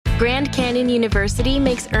Grand Canyon University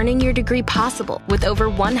makes earning your degree possible with over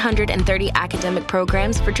 130 academic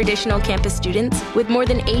programs for traditional campus students, with more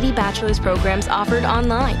than 80 bachelor's programs offered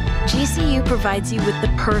online. GCU provides you with the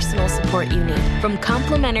personal support you need, from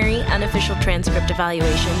complimentary unofficial transcript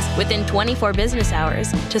evaluations within 24 business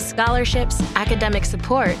hours to scholarships, academic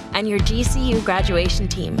support, and your GCU graduation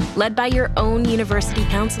team, led by your own university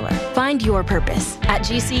counselor. Find your purpose at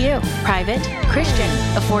GCU. Private, Christian,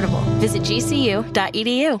 affordable. Visit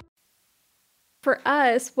gcu.edu. For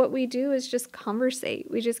us, what we do is just conversate.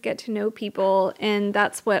 We just get to know people, and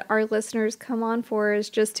that's what our listeners come on for, is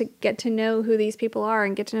just to get to know who these people are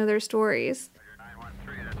and get to know their stories.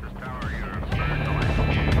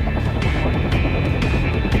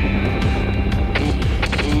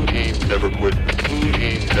 Never quit.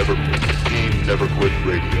 Never quit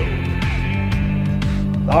radio.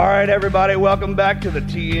 All right, everybody, welcome back to the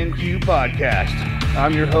TNQ podcast.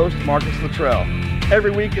 I'm your host, Marcus Luttrell.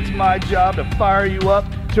 Every week, it's my job to fire you up,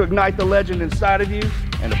 to ignite the legend inside of you,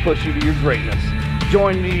 and to push you to your greatness.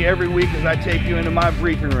 Join me every week as I take you into my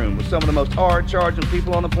briefing room with some of the most hard-charging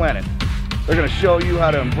people on the planet. They're going to show you how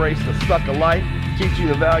to embrace the suck of life, teach you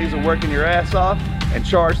the values of working your ass off, and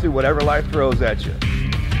charge through whatever life throws at you.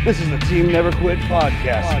 This is the Team Never Quit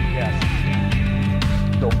podcast.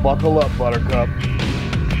 So buckle up, Buttercup.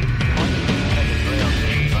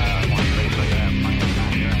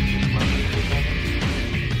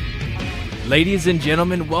 Ladies and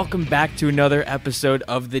gentlemen, welcome back to another episode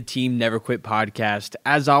of the Team Never Quit podcast.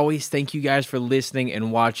 As always, thank you guys for listening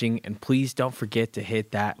and watching, and please don't forget to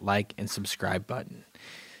hit that like and subscribe button.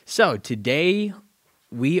 So today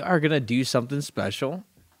we are going to do something special,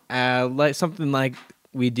 something like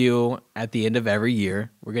we do at the end of every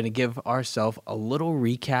year. We're going to give ourselves a little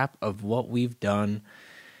recap of what we've done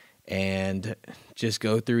and just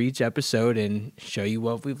go through each episode and show you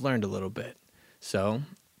what we've learned a little bit. So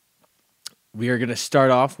we are going to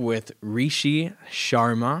start off with Rishi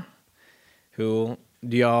Sharma, who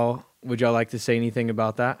would y'all like to say anything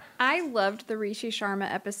about that? I loved the Rishi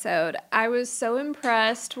Sharma episode. I was so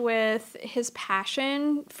impressed with his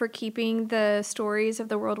passion for keeping the stories of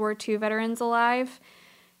the World War II veterans alive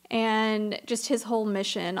and just his whole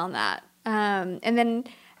mission on that. And then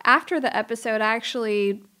after the episode, I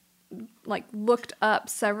actually looked up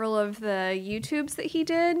several of the YouTubes that he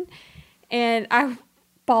did, and I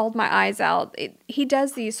bawled my eyes out. He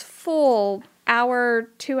does these full hour,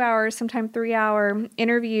 2 hours, sometimes 3 hour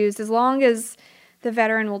interviews, as long as the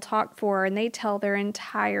veteran will talk for, and they tell their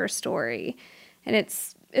entire story. And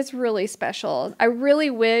it's really special. I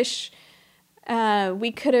really wish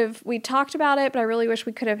we talked about it, but I really wish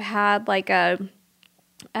we could have had like a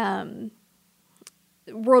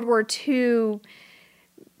World War II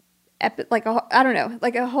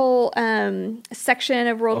a whole section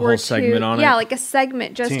of World War II. Segment on it. Yeah, like a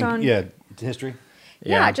segment just on History.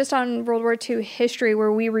 Yeah, just on World War II history,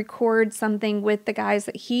 where we record something with the guys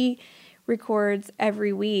that he records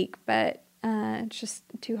every week. But it's just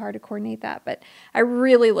too hard to coordinate that. But I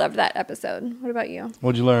really loved that episode. What about you?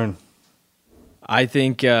 What'd you learn? I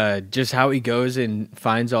think just how he goes and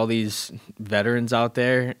finds all these veterans out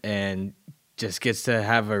there and just gets to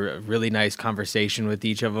have a really nice conversation with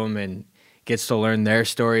each of them and gets to learn their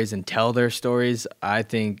stories and tell their stories. I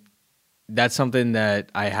think that's something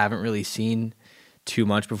that I haven't really seen too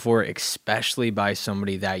much before, especially by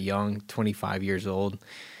somebody that young, 25 years old,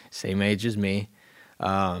 same age as me.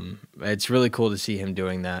 It's really cool to see him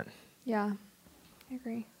doing that. Yeah, I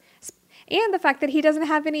agree. And the fact that he doesn't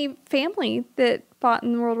have any family that fought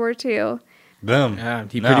in World War II. Boom. Yeah,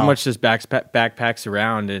 he pretty much just backpacks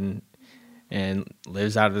around and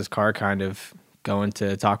lives out of his car, kind of going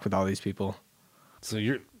to talk with all these people. So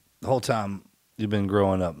the whole time you've been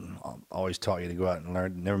growing up, always taught you to go out and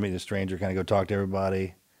learn, never meet a stranger, kind of go talk to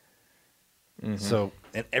everybody. Mm-hmm. So,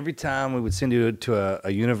 and every time we would send you to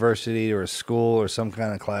a university or a school or some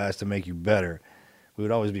kind of class to make you better, we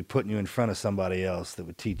would always be putting you in front of somebody else that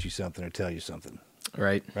would teach you something or tell you something.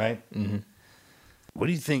 Right. Right? Mm-hmm. What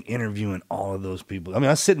do you think interviewing all of those people? I mean,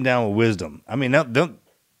 I was sitting down with wisdom. I mean,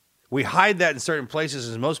 we hide that in certain places,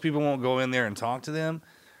 as most people won't go in there and talk to them.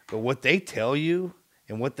 But what they tell you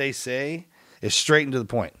and what they say is straight and to the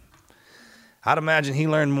point. I'd imagine he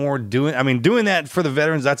learned more doing that for the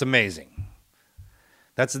veterans. That's amazing.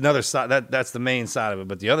 That's another side. That's the main side of it.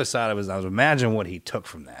 But the other side of it is I was imagining what he took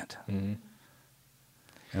from that, mm-hmm.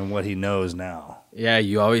 and what he knows now. Yeah,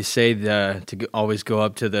 you always say to always go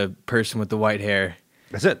up to the person with the white hair.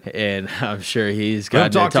 That's it. And I'm sure he's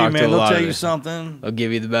got to talk to you, man. to a lot. They'll tell you something. They'll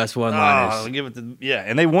give you the best one-liners. They'll give it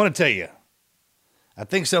and they want to tell you. I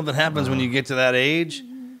think something happens when you get to that age,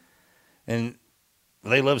 and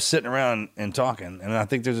they love sitting around and talking. And I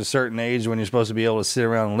think there's a certain age when you're supposed to be able to sit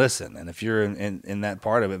around and listen. And if you're in that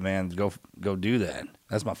part of it, man, go do that.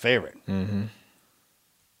 That's my favorite. Mm-hmm.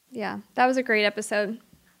 Yeah, that was a great episode.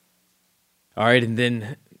 All right, and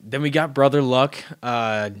then we got Brother Luck,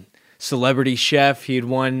 celebrity chef. He had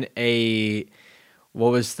won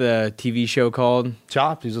what was the TV show called?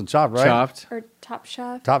 Chopped. He's on Chopped, right? Chopped. Or Top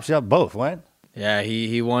Chef. Top Chef, both, what? Yeah,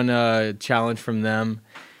 he won a challenge from them.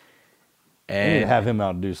 We need to have him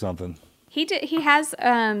out and do something. He did. He has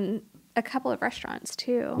a couple of restaurants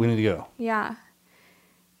too. We need to go. Yeah.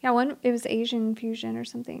 One it was Asian fusion or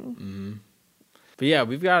something. Mm-hmm. But yeah,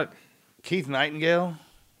 we've got Keith Nightingale,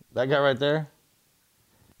 that guy right there.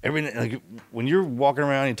 When you're walking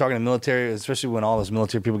around, you're talking to military, especially when all those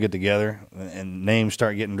military people get together and names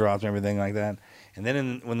start getting dropped and everything like that. And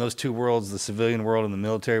then when those two worlds, the civilian world and the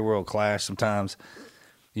military world, clash, sometimes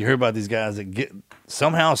you hear about these guys that get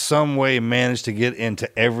somehow, some way, manage to get into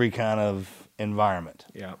every kind of environment.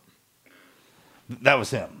 Yeah, that was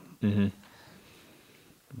him. Mm-hmm.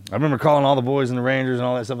 I remember calling all the boys in the Rangers and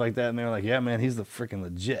all that stuff like that, and they were like, "Yeah, man, he's the freaking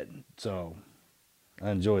legit." So I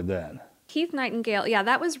enjoyed that. Keith Nightingale, yeah,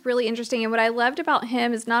 that was really interesting. And what I loved about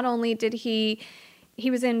him is not only did he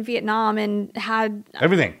was in Vietnam and had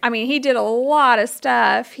everything. I mean, he did a lot of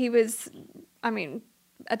stuff. He was,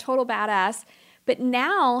 a total badass. But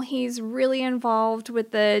now he's really involved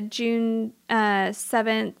with the June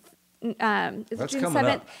 7th. Is it June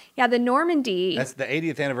 7th? Yeah, the Normandy. That's the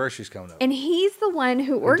 80th anniversary is coming up. And he's the one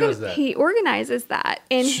who organizes that.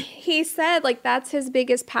 And he said, that's his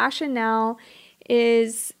biggest passion now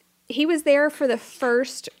is he was there for the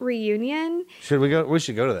first reunion. Should we go? We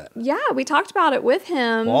should go to that. Yeah, we talked about it with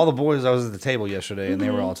him. Well, all the boys, I was at the table yesterday, and they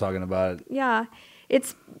were all talking about it. Yeah,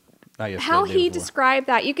 it's how he described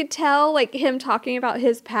that. You could tell, him talking about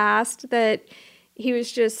his past, that he was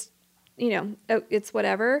just, it's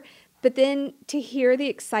whatever. But then to hear the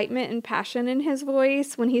excitement and passion in his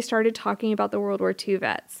voice when he started talking about the World War II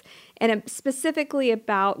vets, and specifically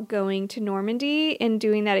about going to Normandy and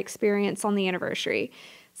doing that experience on the anniversary.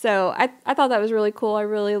 So I thought that was really cool. I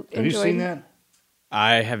really enjoyed. Have you seen that?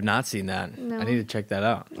 I have not seen that. No. I need to check that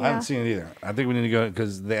out. I haven't seen it either. I think we need to go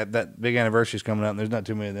because that big anniversary is coming up, and there's not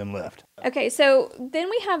too many of them left. Okay, so then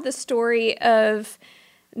we have the story of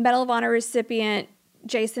Medal of Honor recipient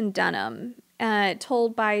Jason Dunham,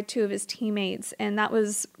 told by two of his teammates, and that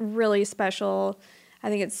was really special. I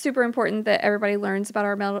think it's super important that everybody learns about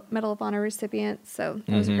our Medal of Honor recipients, so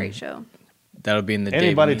that was a great show. That'll be in the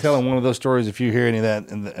Anybody telling one of those stories, if you hear any of that,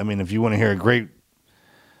 if you want to hear a great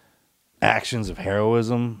actions of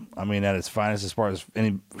heroism, at its finest as far as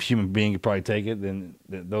any human being could probably take it, then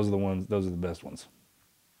those are the ones, those are the best ones,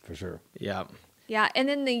 for sure. Yeah. Yeah, and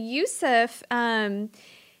then the Yusuf,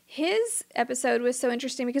 his episode was so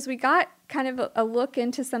interesting because we got kind of a look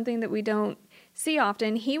into something that we don't see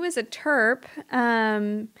often. He was a Terp.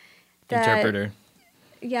 Interpreter.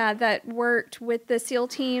 Yeah, that worked with the SEAL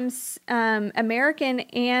teams, American,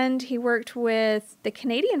 and he worked with the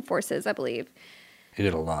Canadian forces, I believe. He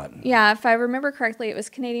did a lot. Yeah, if I remember correctly, it was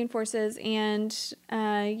Canadian forces and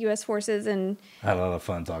U.S. forces. And I had a lot of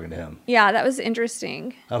fun talking to him. Yeah, that was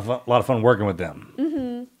interesting. I had a lot of fun working with them.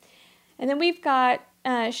 Mm-hmm. And then we've got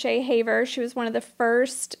Shay Haver. She was one of the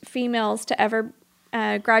first females to ever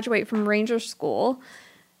graduate from Ranger School.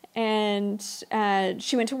 And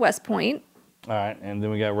she went to West Point. All right, and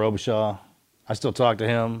then we got Robichaud. I still talk to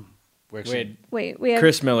him. Wait, we have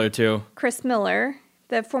Chris Miller, too. Chris Miller,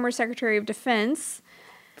 the former Secretary of Defense.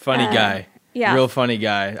 Funny guy. Yeah. Real funny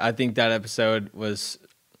guy. I think that episode was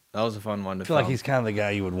a fun one to I feel film. like he's kind of the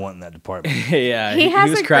guy you would want in that department. Yeah, he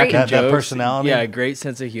has was a cracking great... jokes. That personality. Yeah, great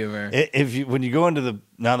sense of humor. When you go into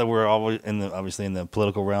now that we're all obviously in the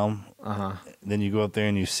political realm, then you go up there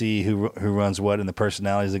and you see who runs what and the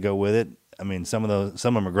personalities that go with it. Some of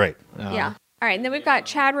them are great. Yeah. All right, and then we've got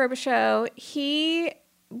Chad Robichaud. He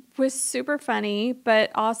was super funny,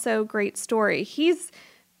 but also great story. He's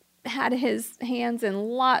had his hands in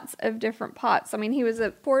lots of different pots. He was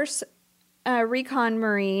a Force Recon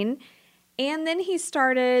Marine, and then he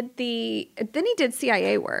did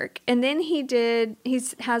CIA work, and then he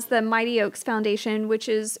has the Mighty Oaks Foundation, which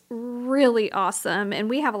is really awesome,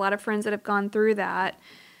 and we have a lot of friends that have gone through that.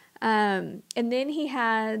 And then he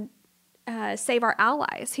had Save Our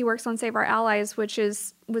Allies. He works on Save Our Allies, which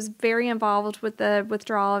was very involved with the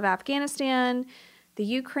withdrawal of Afghanistan, the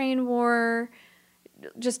Ukraine war.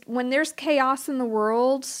 Just when there's chaos in the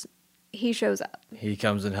world, he shows up. He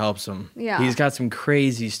comes and helps them. Yeah. He's got some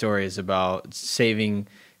crazy stories about saving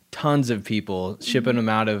tons of people, shipping them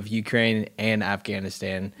out of Ukraine and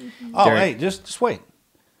Afghanistan. Oh, hey, just wait.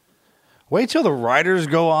 Wait till the writers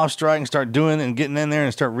go off strike and start doing and getting in there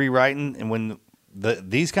and start rewriting. And when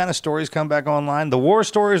these kind of stories come back online, the war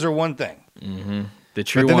stories are one thing. Mm-hmm. The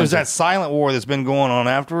true but then ones there's that silent war that's been going on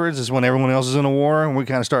afterwards. Is when everyone else is in a war and we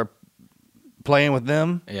kind of start playing with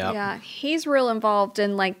them. Yeah, he's real involved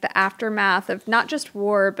in like the aftermath of not just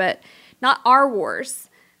war, but not our wars,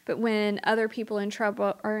 but when other people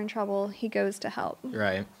are in trouble, he goes to help.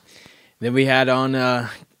 Right. Then we had on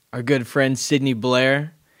our good friend Sydney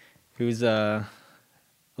Blair, who's a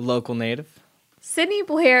local native. Sydney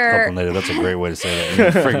Blair. Local native, that's a great way to say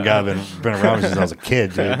that. Freaking guy been around me since I was a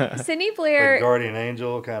kid, dude. Sydney Blair, like guardian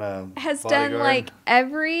angel kind of has bodyguard. done like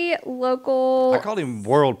every local. I called him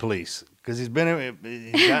World Police because he's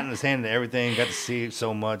gotten his hand into everything, got to see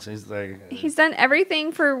so much. He's done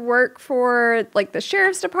everything for work for like the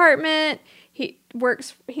sheriff's department. He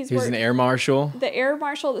works. He's an air marshal. The air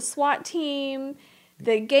marshal, the SWAT team,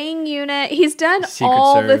 the gang unit. He's done Secret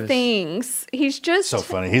all Service. the things. He's just so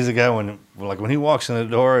funny. He's the guy when he walks in the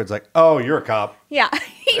door, it's like, oh, you're a cop. Yeah,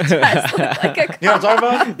 he does look like a cop. You know what I'm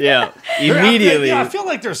talking about? Yeah, immediately. I feel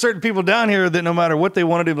like there are certain people down here that no matter what they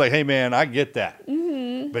want to do, like, hey man, I get that,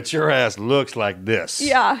 but your ass looks like this.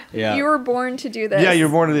 Yeah, Yeah. You were born to do this. Yeah, you're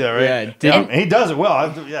born to do that, right? Yeah, He does it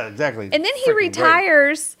well. Yeah, exactly. And then he Freaking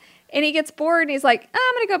retires. And he gets bored, and he's like,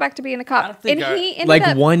 I'm going to go back to being a cop. And he ended like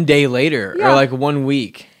up, 1 day later, Yeah. or like 1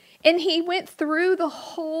 week. and he went through the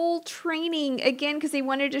whole training again because he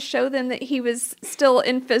wanted to show them that he was still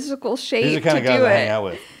in physical shape He's the kind to of guy do to it. hang out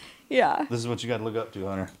with. Yeah. This is what you got to look up to,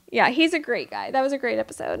 Hunter. Yeah, he's a great guy. That was a great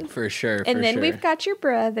episode. For sure. And then we've got your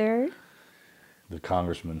brother, The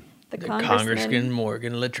congressman. the Congressman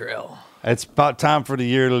Morgan Luttrell. It's about time for the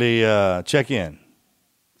yearly check-in.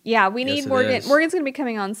 Yeah, we need Yes, it Morgan. is. Morgan's going to be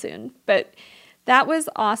coming on soon. But that was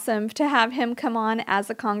awesome to have him come on as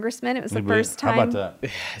a congressman. It was the first time. How about that?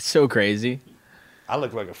 It's so crazy. I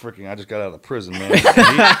look like I just got out of prison, man.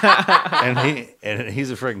 and he's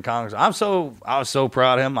a freaking congressman. I was so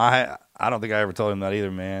proud of him. I don't think I ever told him that either,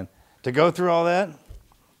 man. To go through all that,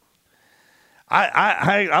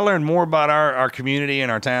 I learned more about our community and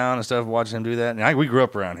our town and stuff watching him do that. And we grew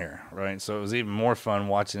up around here, right? So it was even more fun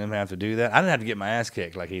watching him have to do that. I didn't have to get my ass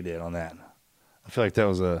kicked like he did on that. I feel like that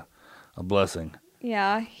was a blessing.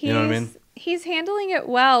 Yeah, You know what I mean? He's handling it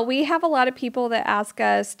well. We have a lot of people that ask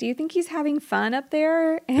us, "Do you think he's having fun up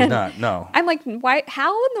there?" And He's not, no. I'm like, "Why?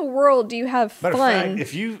 How in the world do you have Matter fun?" of fact,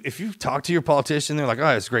 if you talk to your politician, they're like,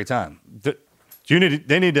 "Oh, it's a great time."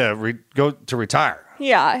 They need to go to retire.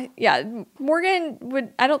 Yeah. Morgan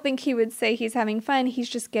would. I don't think he would say he's having fun. He's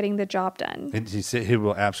just getting the job done. He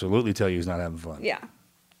will absolutely tell you he's not having fun. Yeah,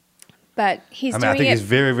 but he's I doing think it. he's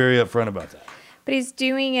very, very upfront about that. But he's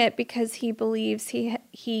doing it because he believes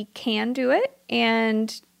he can do it,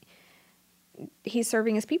 and he's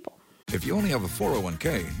serving his people. If you only have a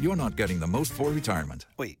 401k, you're not getting the most for retirement.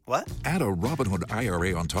 Wait, what? Add a Robinhood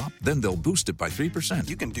IRA on top, then they'll boost it by 3%.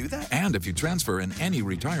 You can do that? And if you transfer in any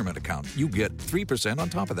retirement account, you get 3% on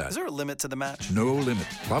top of that. Is there a limit to the match? No limit.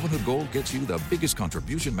 Robinhood Gold gets you the biggest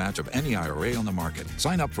contribution match of any IRA on the market.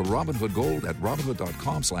 Sign up for Robinhood Gold at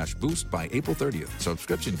Robinhood.com/boost by April 30th.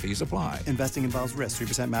 Subscription fees apply. Investing involves risk.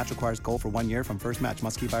 3% match requires gold for 1 year from first match.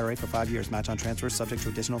 Must keep IRA for 5 years. Match on transfers subject to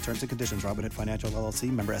additional terms and conditions. Robinhood Financial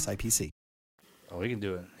LLC. Member SIPC. Oh, he can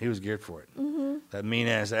do it. He was geared for it. Mm-hmm. That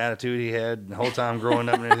mean-ass attitude he had the whole time growing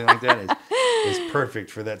up and everything like that is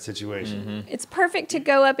perfect for that situation. Mm-hmm. It's perfect to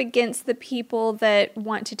go up against the people that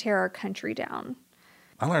want to tear our country down.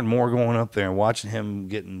 I learned more going up there and watching him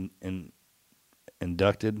getting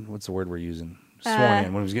inducted. What's the word we're using? Sworn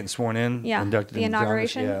in. When he was getting sworn in. Yeah, Inducted the into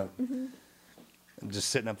Congress. inauguration. Yeah. Mm-hmm. Just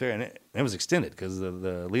sitting up there. And it was extended because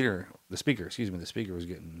the speaker was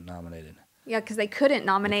getting nominated. Yeah, because they couldn't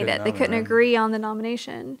nominate it. They couldn't nominate it. agree on the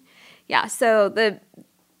nomination. Yeah, so the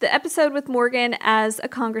episode with Morgan as a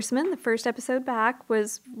congressman, the first episode back,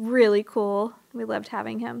 was really cool. We loved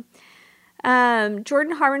having him.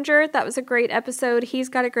 Jordan Harbinger, that was a great episode. He's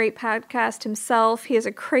got a great podcast himself. He has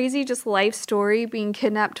a crazy just life story, being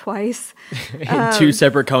kidnapped twice. In 2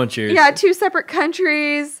 separate countries. Yeah, 2 separate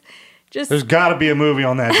countries. There's got to be a movie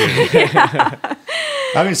on that, dude.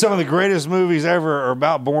 I mean, some of the greatest movies ever are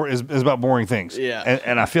about is about boring things. Yeah.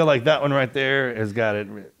 And I feel like that one right there has got it.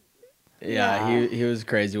 Yeah, he was a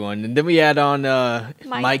crazy one. And then we had on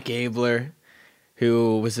Mike Gabler,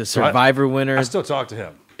 who was a Survivor winner. I still talk to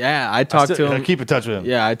him. Yeah, I talked to him. I keep in touch with him.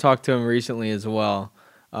 Yeah, I talked to him recently as well.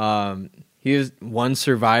 He was one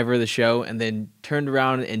Survivor of the show and then turned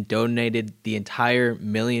around and donated the entire $1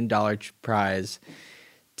 million prize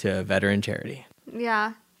to veteran charity.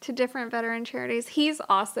 Yeah, to different veteran charities. He's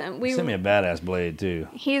awesome. Sent me a badass blade too.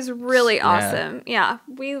 He's really awesome. Yeah,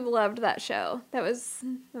 we loved that show. That was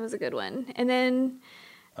a good one. And then,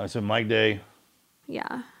 So Mike Day.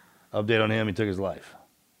 Yeah. Update on him. He took his life.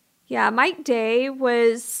 Yeah, Mike Day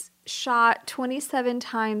was shot 27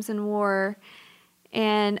 times in war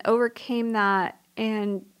and overcame that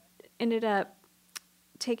and ended up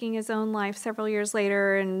taking his own life several years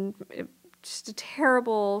later, and just a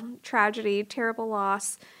terrible tragedy, terrible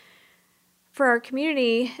loss for our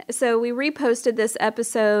community. So we reposted this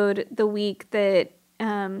episode the week that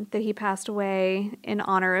he passed away in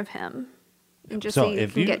honor of him, and just so you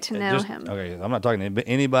can get to know him. Okay, I'm not talking to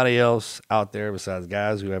anybody else out there besides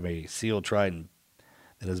guys who have a SEAL Trident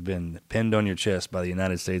that has been pinned on your chest by the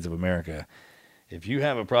United States of America. If you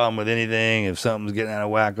have a problem with anything, if something's getting out of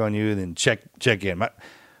whack on you, then check in.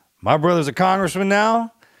 My brother's a congressman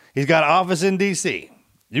now. He's got an office in D.C.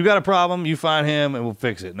 You got a problem, you find him, and we'll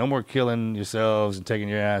fix it. No more killing yourselves and taking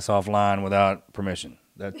your ass offline without permission.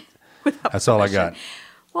 That's all I got.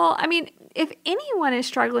 Well, I mean, if anyone is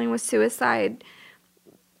struggling with suicide,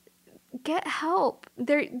 get help.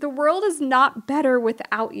 The world is not better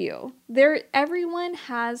without you. Everyone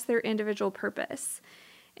has their individual purpose.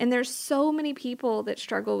 And there's so many people that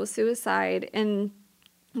struggle with suicide, and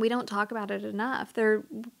we don't talk about it enough.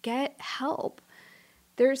 Get help.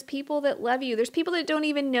 There's people that love you. There's people that don't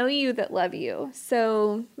even know you that love you.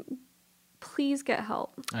 So please get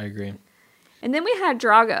help. I agree. And then we had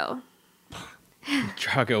Drago.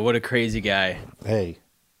 Drago, what a crazy guy. Hey,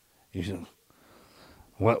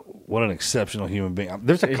 what an exceptional human being.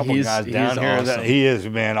 There's a couple guys down here awesome. that he is,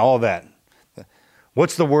 man, all that.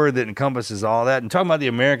 What's the word that encompasses all that? And talking about the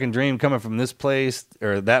American dream coming from this place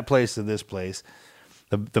or that place to this place.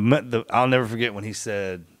 I'll never forget when he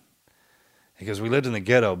said, because we lived in the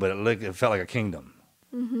ghetto, but it felt like a kingdom.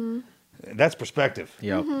 Mm-hmm. That's perspective.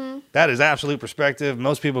 Yep. Mm-hmm. That is absolute perspective.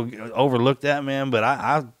 Most people overlook that, man. But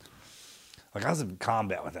I was in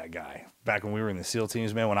combat with that guy back when we were in the SEAL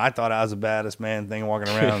teams, man. When I thought I was the baddest man thing walking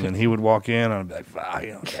around, and he would walk in, and I'd be like,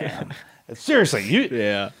 wow, damn. Seriously,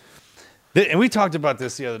 yeah. And we talked about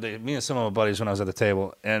this the other day, me and some of my buddies when I was at the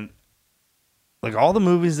table, and like all the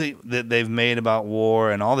movies that they've made about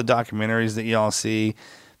war and all the documentaries that y'all see,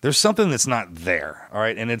 there's something that's not there, all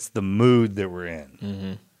right? And it's the mood that we're in.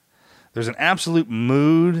 Mm-hmm. There's an absolute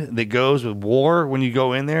mood that goes with war when you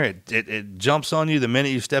go in there. It jumps on you the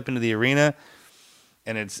minute you step into the arena,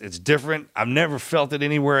 and it's different. I've never felt it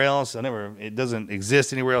anywhere else. It doesn't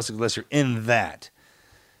exist anywhere else unless you're in that.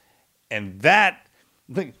 And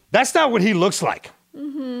that's not what he looks like.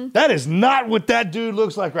 Mm-hmm. That is not what that dude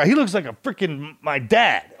looks like. Right? He looks like a freaking my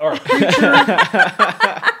dad or a preacher,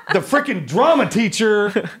 the freaking drama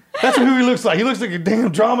teacher. That's who he looks like. He looks like a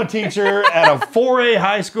damn drama teacher at a 4A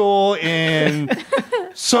high school in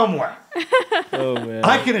somewhere. Oh man!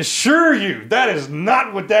 I can assure you that is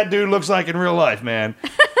not what that dude looks like in real life, man.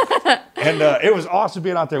 And it was awesome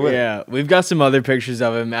being out there with him. Yeah, we've got some other pictures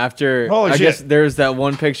of him after. Holy I shit. guess there's that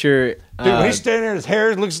one picture. Dude, when he's standing there, his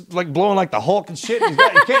hair looks like blowing like the Hulk and shit. He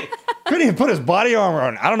couldn't even put his body armor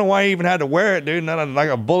on. I don't know why he even had to wear it, dude. Not like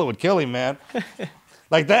a bullet would kill him, man.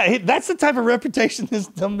 Like that. That's the type of reputation this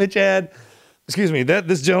dumb bitch had. Excuse me, that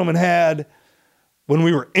this gentleman had when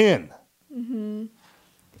we were in. Mm-hmm.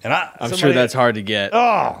 And I'm sure that's hard to get.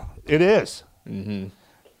 Oh, it is. Mm-hmm.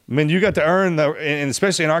 I mean, you got to earn and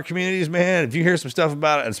especially in our communities, man. If you hear some stuff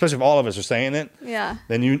about it, especially if all of us are saying it, yeah,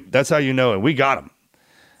 then that's how you know it. We got him.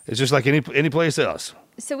 It's just like any place else.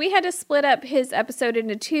 So we had to split up his episode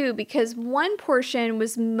into two because one portion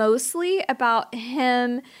was mostly about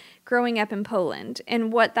him growing up in Poland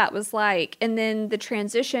and what that was like, and then the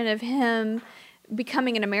transition of him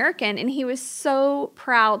becoming an American, and he was so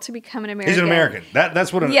proud to become an American. He's an American.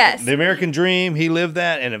 That's what yes. The American dream. He lived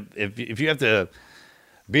that, and if you have to.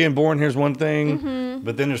 Being born here's one thing, mm-hmm.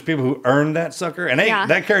 but then there's people who earn that sucker, and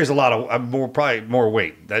that carries a lot of probably more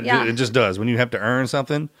weight. It just does when you have to earn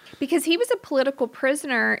something. Because he was a political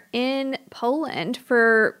prisoner in Poland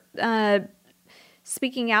for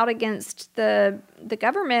speaking out against the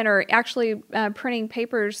government, or actually printing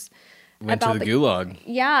papers. Went to the Gulag.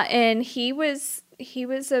 Yeah, and he was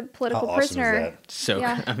a political How prisoner. Awesome is that? So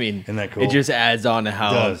yeah. I mean, isn't that cool? It just adds on to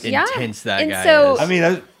how intense that and guy so, is. I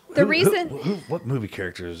mean, the reason what movie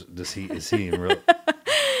characters is he in real?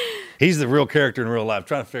 He's the real character in real life. I'm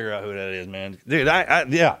trying to figure out who that is, man. Dude,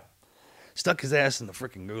 I stuck his ass in the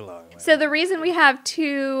freaking gulag. Man. So the reason we have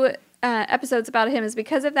two episodes about him is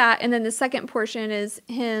because of that, and then the second portion is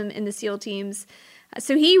him in the SEAL teams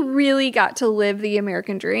So he really got to live the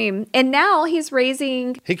American dream. And now he's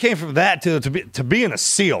raising... He came from that to being a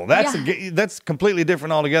SEAL. That's completely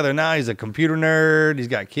different altogether. Now he's a computer nerd. He's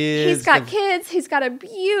got kids. He's got kids. He's got a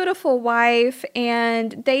beautiful wife.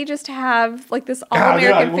 And they just have like this all-American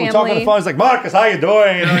family. When we talk on the phone, it's like, Marcus, how you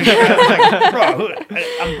doing? You know, like, bro,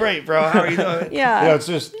 I'm great, bro. How are you doing? Yeah. You know, it's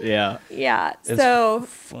just... Yeah. It's so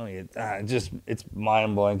funny. It's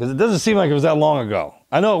mind-blowing because it doesn't seem like it was that long ago.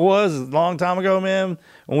 I know it was a long time ago, man,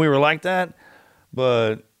 when we were like that,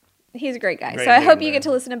 but... He's a great guy. Great so I dude, hope you man. get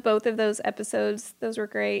to listen to both of those episodes. Those were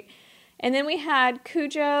great. And then we had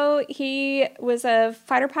Cujo. He was a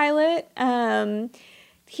fighter pilot.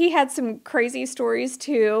 He had some crazy stories,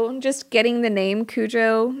 too. Just getting the name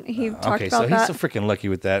Cujo. He talked about that. He's so freaking lucky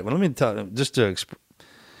with that. Well, let me tell just to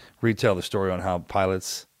retell the story on how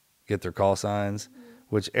pilots get their call signs,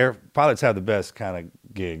 which pilots have the best kind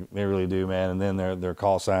of gig. They really do, man. And then their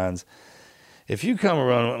call signs. If you come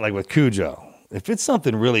around like with Cujo, if it's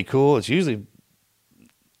something really cool, it's usually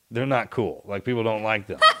they're not cool. Like people don't like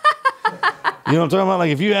them. You know what I'm talking about?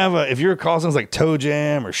 Like if your call sign's like toe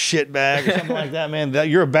jam or shit bag or something like that, man,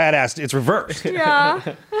 you're a badass. It's reversed.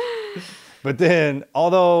 Yeah. But then,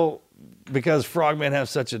 because frogmen have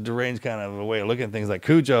such a deranged kind of a way of looking at things, like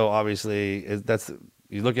Cujo, obviously,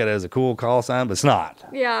 you look at it as a cool call sign, but it's not.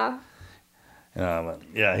 Yeah. He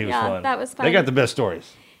was fun. That was fun. They got the best stories.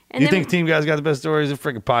 And You then- think Team Guys got the best stories? They're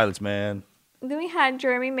freaking pilots, man. Then we had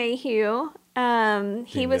Jeremy Mayhew.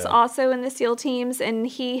 He was guy. also in the SEAL teams, and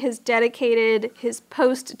he has dedicated his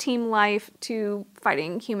post-team life to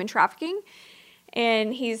fighting human trafficking.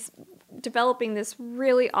 And he's developing this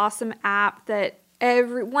really awesome app that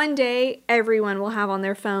one day everyone will have on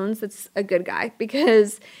their phones that's a good guy,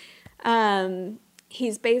 because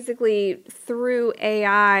he's basically, through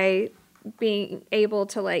AI, being able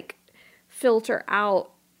to like filter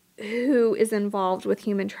out who is involved with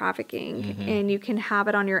human trafficking, and you can have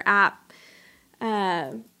it on your app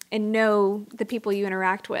and know the people you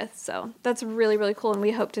interact with. So that's really, really cool, and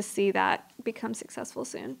we hope to see that become successful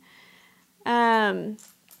soon. Then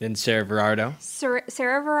Sarah Verardo. Sarah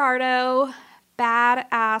Verardo,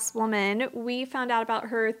 badass woman. We found out about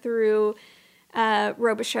her through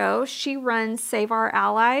Robichaux. She runs Save Our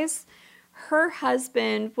Allies. Her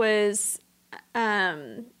husband was...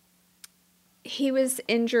 he was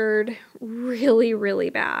injured really,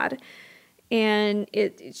 really bad. And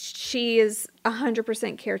she is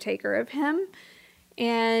 100% caretaker of him.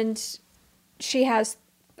 And she has,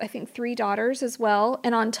 I think, 3 daughters as well.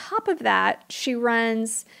 And on top of that,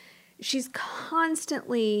 she's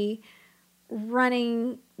constantly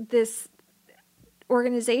running this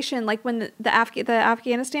organization. Like when the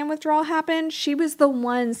Afghanistan withdrawal happened, she was the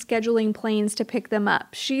one scheduling planes to pick them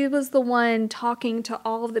up. She was the one talking to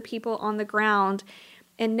all of the people on the ground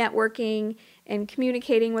and networking and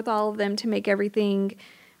communicating with all of them to make everything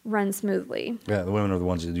run smoothly. Yeah, the women are the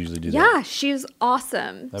ones that usually do that. Yeah, she's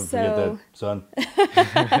awesome. Never forget that, son.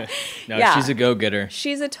 No, Yeah. she's a go-getter.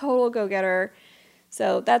 She's a total go-getter.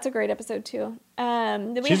 So that's a great episode too.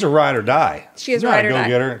 She's a ride or die. She is She's not ride or a die.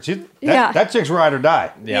 go-getter. Yeah. That chick's ride or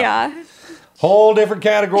die. Yeah. Whole different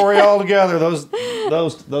category altogether. Those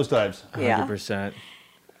types. Yeah. 100%.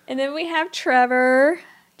 And then we have Trevor.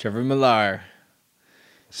 Trevor Millar.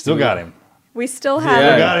 Still got him. We still have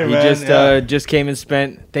Yeah, got him, he man. just came and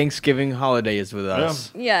spent Thanksgiving holidays with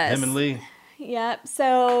us. Yes. Him and Lee. Yep.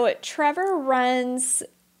 So Trevor runs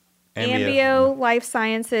Ambio. Ambio Life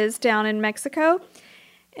Sciences down in Mexico.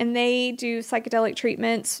 And they do psychedelic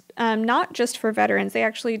treatments, not just for veterans. They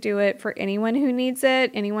actually do it for anyone who needs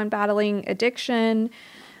it, anyone battling addiction,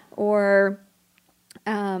 or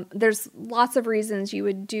there's lots of reasons you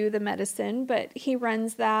would do the medicine, but he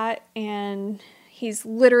runs that, and he's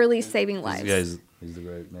literally saving lives. He's the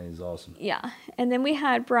great man. He's awesome. Yeah. And then we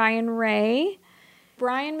had Brian Ray.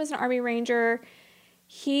 Brian was an Army Ranger.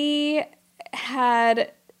 He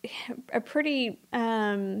had a pretty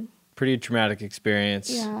traumatic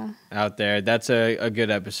experience Yeah. out there. That's a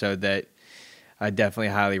good episode that I definitely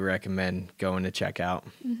highly recommend going to check out.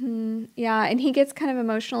 Yeah, and he gets kind of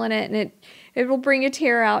emotional in it, and it will bring a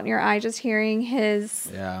tear out in your eye just hearing his...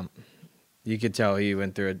 Yeah. You could tell he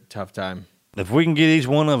went through a tough time. If we can get each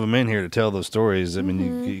one of them in here to tell those stories, I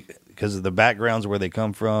mean, because of the backgrounds where they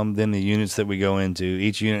come from, then the units that we go into,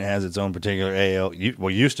 each unit has its own particular AL.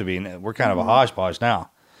 Used to be. We're kind of a hodgepodge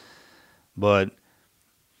now. But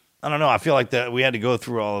I don't know. I feel like that we had to go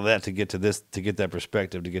through all of that to get to this, to get that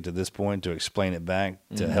perspective, to get to this point, to explain it back,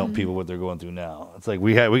 to help people what they're going through now. It's like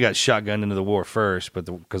we got shotgunned into the war first, but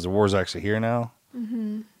because the war's actually here now,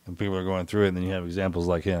 and people are going through it, and then you have examples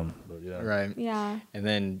like him. But yeah. Right. Yeah. And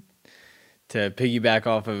then to piggyback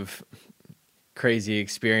off of crazy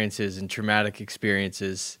experiences and traumatic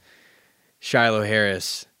experiences. Shiloh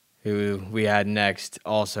Harris, who we had next,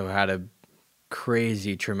 also had a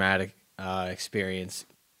crazy traumatic experience.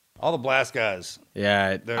 All the blast guys.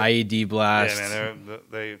 Yeah, IED blast. Yeah, man,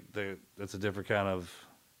 they that's a different kind of.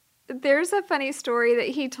 There's a funny story that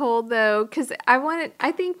he told, though, because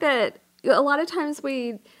I think that a lot of times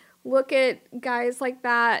we look at guys like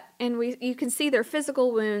that and you can see their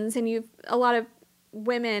physical wounds, and a lot of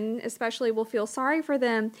women especially will feel sorry for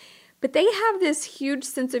them, but they have this huge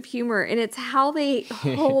sense of humor, and it's how they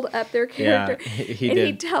hold up their character. Yeah,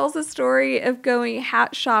 he tells a story of going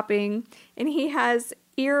hat shopping, and he has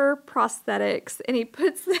ear prosthetics, and he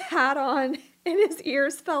puts the hat on and his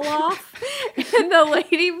ears fell off, and the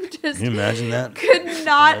lady just Can you imagine that? Could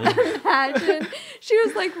not imagine. She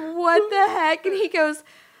was like, what the heck? And he goes,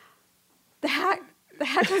 the hat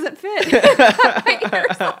doesn't fit.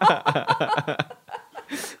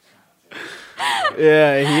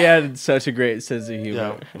 Yeah, he had such a great sense of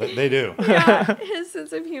humor. Yeah, they do. Yeah, his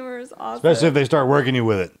sense of humor is awesome. Especially if they start working you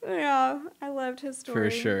with it. Yeah, I loved his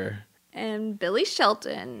story. For sure. And Billy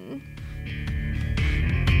Shelton.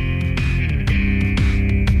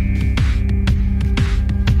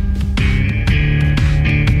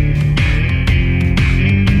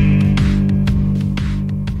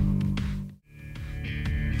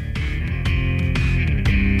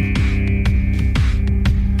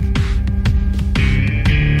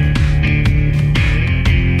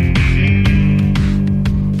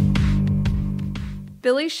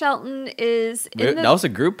 Billy Shelton is in that was a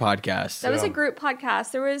group podcast. That was a group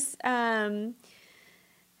podcast. There was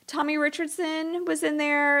Tommy Richardson was in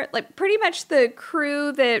there, like pretty much the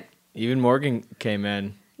crew that even Morgan came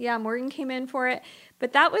in. Yeah, Morgan came in for it.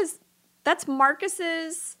 But that's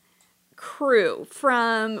Marcus's crew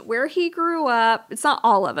from where he grew up. It's not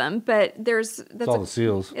all of them, but that's all the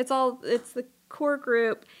SEALs. It's the core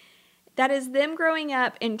group. That is them growing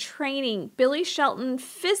up and training. Billy Shelton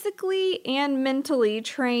physically and mentally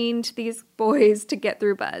trained these boys to get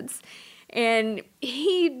through buds. And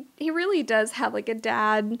he really does have like a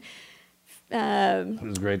dad. It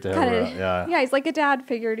was great to have her out. Yeah. Yeah, he's like a dad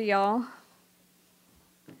figure to y'all.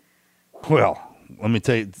 Well, let me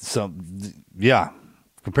tell you something. Yeah.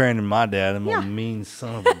 Comparing to my dad, I'm a mean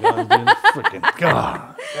son of a gun. Freaking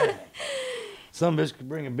God. Some bitch could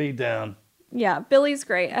bring a beat down. Yeah, Billy's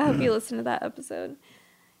great. I hope you listen to that episode.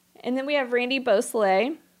 And then we have Randy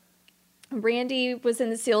Beausoleil. Randy was in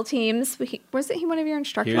the SEAL teams. Wasn't he one of your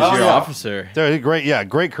instructors? He was your officer.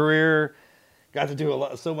 Great career. Got to do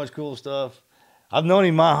so much cool stuff. I've known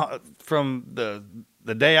him from the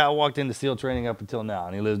day I walked into SEAL training up until now.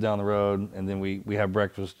 And he lives down the road. And then we have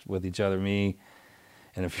breakfast with each other, me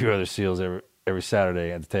and a few other SEALs every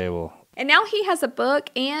Saturday at the table. And now he has a book,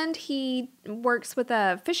 and he works with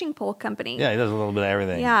a fishing pole company. Yeah, he does a little bit of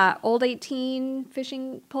everything. Yeah, Old 18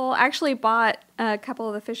 fishing pole. I actually bought a couple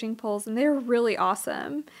of the fishing poles, and they're really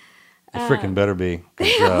awesome. They freaking better be.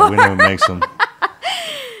 'Cause, we know who makes them.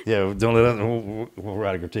 Yeah, don't let us. We'll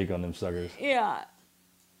write a critique on them suckers. Yeah.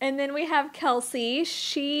 And then we have Kelsey.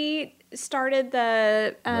 She started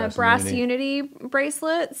the Brass Unity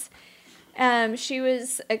bracelets. She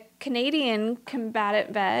was a Canadian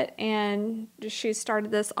combatant vet, and she started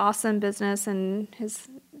this awesome business and has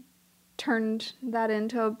turned that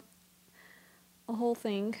into a whole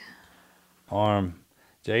thing.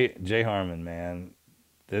 Jay Harmon, man.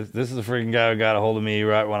 This is the freaking guy who got a hold of me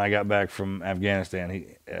right when I got back from Afghanistan.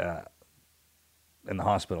 He in the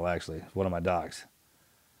hospital, actually. One of my docs.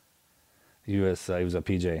 He was a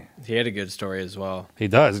PJ. He had a good story as well. He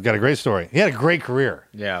does. He's got a great story. He had a great career.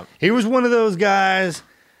 Yeah. He was one of those guys,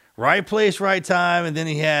 right place, right time, and then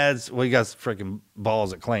he got freaking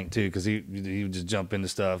balls at Clank too, because he would just jump into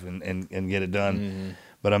stuff and get it done. Mm-hmm.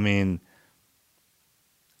 But I mean,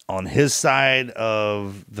 on his side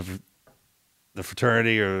of the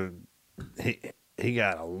fraternity, or he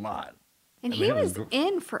got a lot. And he was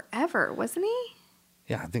in forever, wasn't he?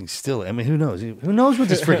 Yeah, I think still. I mean, who knows? Who knows what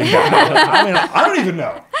this freaking guy? I mean, I don't even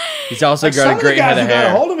know. He's also got a great head of hair. Some of the guys who got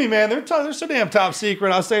a hold of me, man, they're so damn top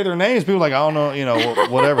secret. I'll say their names. People are like, I don't know,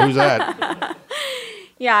 whatever. Who's that?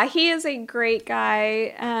 Yeah, he is a great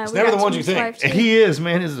guy. It's never the ones you think. He is,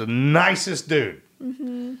 man. He's the nicest dude.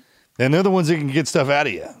 Mm-hmm. And they're the ones that can get stuff out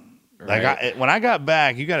of you. Right. Like when I got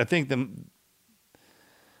back, you got to think them.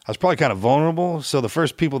 I was probably kind of vulnerable, so the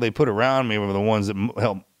first people they put around me were the ones that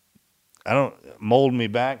helped. Mold me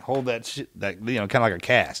back, hold that shit, kind of like a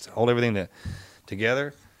cast, hold everything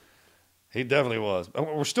together. He definitely was.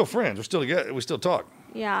 We're still friends. We're still together. We still talk.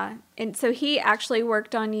 Yeah, and so he actually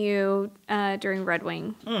worked on you during Red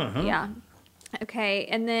Wing. Mm-hmm. Yeah. Okay,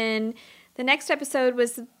 and then The next episode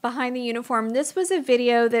was Behind the Uniform. This was a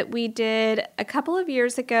video that we did a couple of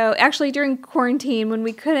years ago, actually during quarantine when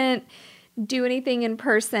we couldn't do anything in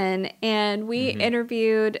person. And we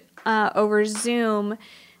interviewed over Zoom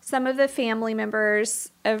some of the family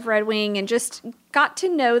members of Red Wing and just got to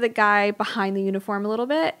know the guy behind the uniform a little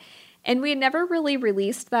bit. And we had never really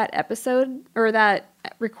released that episode or that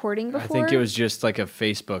recording before. I think it was just like a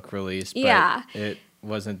Facebook release, but it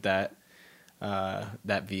wasn't that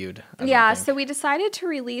viewed. I don't think. So we decided to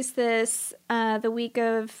release this the week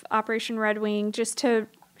of Operation Red Wing just to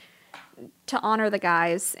honor the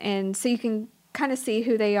guys, and so you can kind of see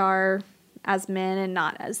who they are as men and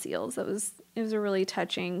not as SEALs. It was a really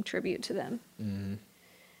touching tribute to them. Mm-hmm.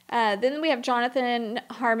 Then we have Jonathan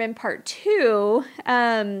Harmon Part 2.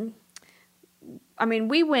 I mean,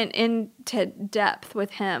 we went into depth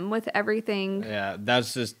with him, with everything. Yeah,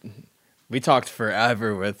 that's just... We talked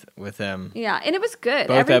forever with him. Yeah, and it was good.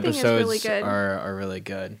 Both Everything episodes is really good. are really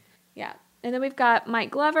good. Yeah. And then we've got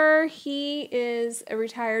Mike Glover. He is a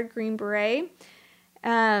retired Green Beret.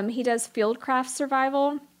 He does fieldcraft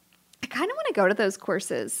survival. I kind of want to go to those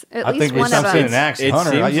courses. At least one of them. An axe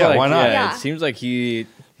hunter. Why not? Yeah, it seems like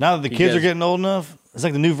now that the kids are getting old enough, it's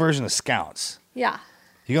like the new version of Scouts. Yeah.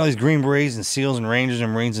 You got all these Green Berets and SEALs and Rangers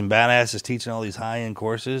and Marines and badasses teaching all these high-end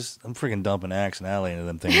courses. I'm freaking dumping axe and alley into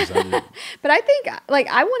them things. But I think,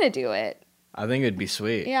 I want to do it. I think it'd be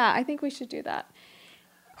sweet. Yeah, I think we should do that.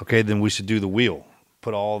 Okay, then we should do the wheel.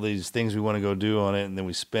 Put all these things we want to go do on it, and then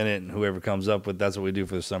we spin it, and whoever comes up with, that's what we do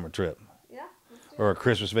for the summer trip. Yeah. Or a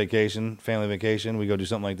Christmas vacation, family vacation. We go do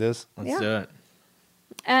something like this. Let's do it.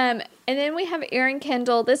 And then we have Aaron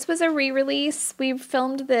Kendall. This was a re-release. We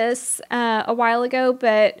filmed this a while ago,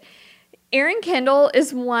 but Aaron Kendall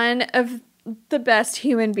is one of the best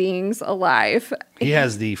human beings alive. He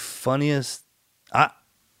has the funniest...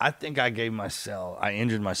 I think I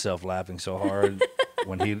injured myself laughing so hard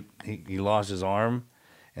when he lost his arm,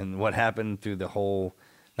 and what happened through the whole...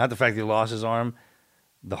 Not the fact that he lost his arm,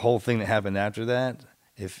 the whole thing that happened after that.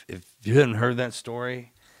 If you hadn't heard that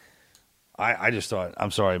story... I just thought, I'm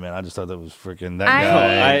sorry, man. I just thought that was freaking that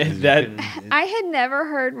guy. I had never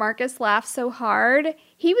heard Marcus laugh so hard.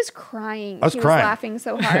 He was crying. I was crying. Was laughing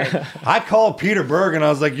so hard. I called Peter Berg and I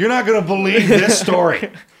was like, "You're not going to believe this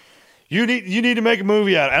story. You need to make a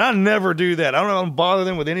movie out of it." And I never do that. I don't bother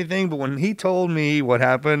them with anything. But when he told me what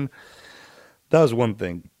happened, that was one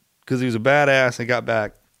thing because he was a badass and got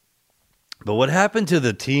back. But what happened to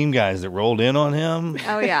the team guys that rolled in on him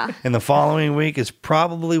in the following week is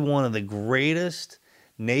probably one of the greatest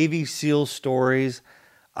Navy SEAL stories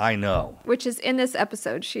I know. Which is in this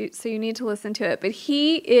episode, so you need to listen to it. But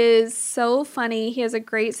he is so funny. He has a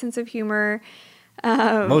great sense of humor.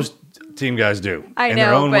 Most team guys do. In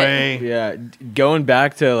their own way. Yeah, going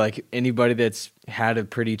back to like anybody that's had a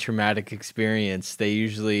pretty traumatic experience, they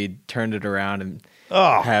usually turn it around and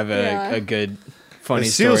have a good... Funny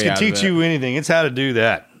SEALs can teach you anything. It's how to do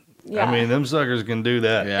that. Yeah. I mean, them suckers can do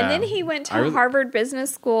that. Yeah. And then he went to Harvard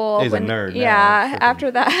Business School. He's a nerd. Yeah,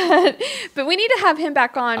 after that. But we need to have him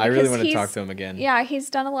back on. I really want to talk to him again. Yeah,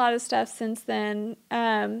 he's done a lot of stuff since then.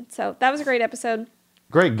 So that was a great episode.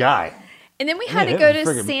 Great guy. And then we had to go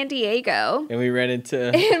to San Diego. And we ran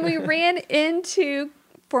into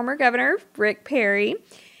former Governor Rick Perry.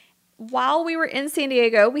 While we were in San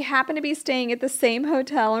Diego, we happened to be staying at the same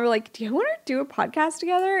hotel, and we're like, "Do you want to do a podcast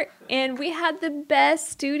together?" And we had the best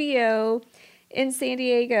studio in San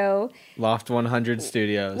Diego. Loft 100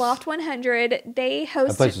 Studios. Loft 100.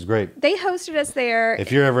 That place is great. They hosted us there.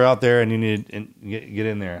 If you're ever out there and you need get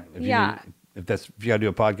in there. If you got to do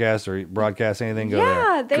a podcast or broadcast anything, go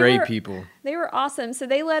there. Great people. They were awesome. So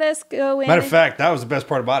they let us go in. Matter of fact, that was the best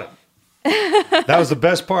part about it. That was the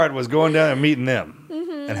best part, was going down and meeting them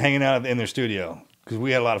and hanging out in their studio, because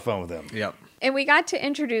we had a lot of fun with them. Yep. And we got to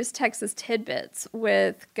introduce Texas Tidbits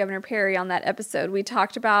with Governor Perry on that episode. We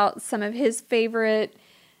talked about some of his favorite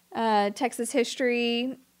Texas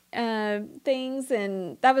history things,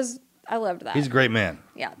 and I loved that. He's a great man.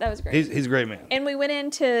 Yeah, that was great. He's a great man. And we went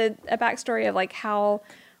into a backstory of like how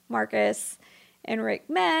Marcus and Rick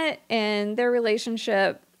met and their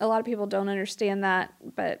relationship. A lot of people don't understand that,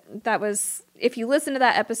 but that was, if you listen to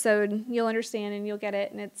that episode, you'll understand and you'll get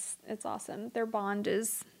it, and it's awesome. Their bond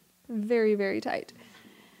is very, very tight.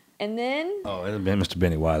 And then... Oh, it had been Mr.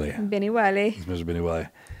 Benny Wiley. Benny Wiley. It's Mr. Benny Wiley.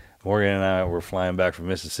 Morgan and I were flying back from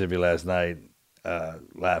Mississippi last night,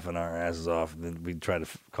 laughing our asses off, and then we tried to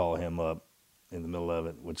call him up in the middle of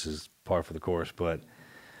it, which is par for the course, but...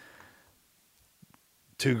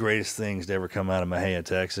 two greatest things to ever come out of Mahia,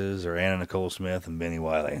 Texas, are Anna Nicole Smith and Benny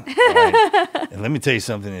Wiley. Right? And let me tell you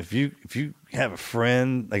something: if you have a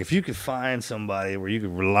friend, like if you could find somebody where you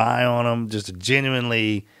could rely on them, just a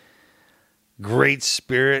genuinely great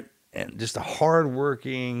spirit and just a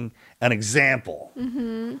hardworking, an example.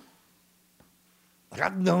 Mm-hmm. Like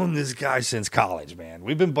I've known this guy since college, man.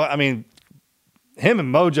 We've been, I mean, him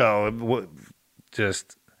and Mojo,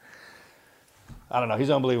 just. I don't know. He's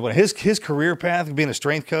unbelievable. His career path, being a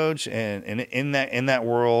strength coach, and in that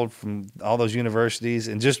world from all those universities,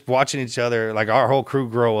 and just watching each other, like our whole crew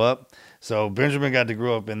grow up. So Benjamin got to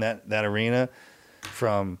grow up in that arena,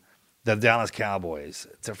 from the Dallas Cowboys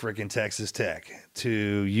to freaking Texas Tech to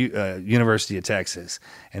University of Texas,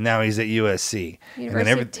 and now he's at USC,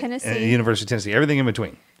 University of Tennessee, University of Tennessee, everything in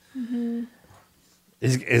between. Mm-hmm.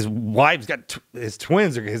 His wife's got his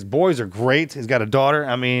twins. His boys are great. He's got a daughter.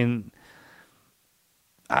 I mean.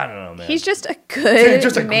 I don't know, man. He's just a good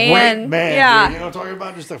just a man. Great man. Yeah. Dude. You know what I'm talking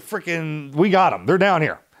about? Just a freaking, we got them. They're down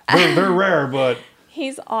here. They're rare, but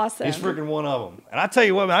he's awesome. He's freaking one of them. And I tell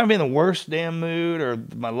you what, man, I'm in the worst damn mood or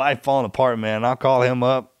my life falling apart, man. I'll call him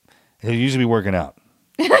up. He'll usually be working out.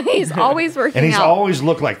 He's always working out. And he's always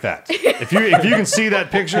looked like that. If you can see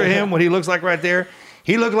that picture of him, what he looks like right there,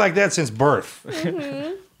 he looked like that since birth.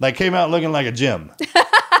 Mm-hmm. Like came out looking like a gym.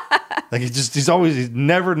 Like he's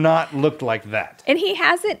never not looked like that. And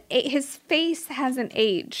his face hasn't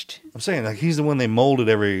aged. I'm saying like he's the one they molded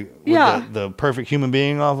the perfect human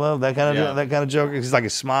being off of, that kind of joke. He's like a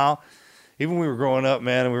smile. Even when we were growing up,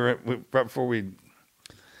 man, and right before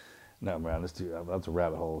no, man, that's a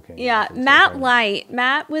rabbit hole.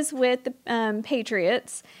 Matt was with the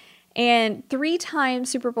Patriots and 3-time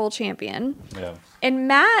Super Bowl champion. Yeah. And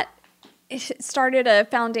Matt started a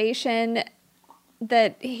foundation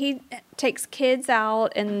that he takes kids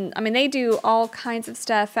out, and I mean they do all kinds of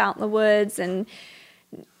stuff out in the woods and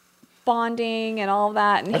bonding and all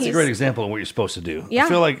that. And that's a great example of what you're supposed to do. Yeah. I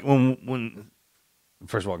feel like when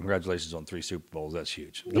first of all, congratulations on 3 Super Bowls. That's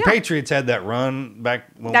huge. The Patriots had that run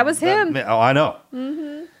back. That was him. I know.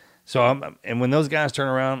 Mm-hmm. So and when those guys turn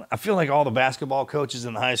around, I feel like all the basketball coaches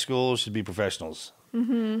in the high schools should be professionals.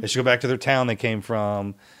 Mm-hmm. They should go back to their town they came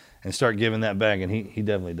from. And start giving that back, and he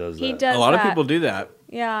definitely does that. He does. A lot of people do that.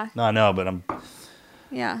 Yeah. No, I know, but I'm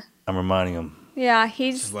reminding him. Yeah,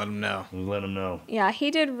 just let him know. Let him know. Yeah,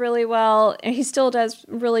 he did really well, and he still does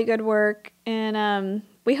really good work. And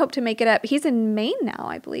we hope to make it up. He's in Maine now,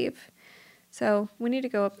 I believe. So we need to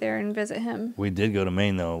go up there and visit him. We did go to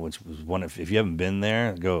Maine though, which was one. If you haven't been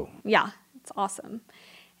there, go. Yeah, it's awesome.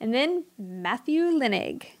 And then Matthew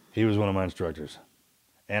Linig. He was one of my instructors,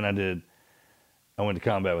 and I went to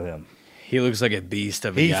combat with him. He looks like a beast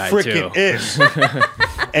of a guy, too. He freaking is.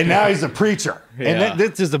 And now he's a preacher. Yeah. And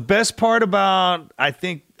this is the best part about, I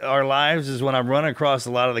think, our lives is when I run across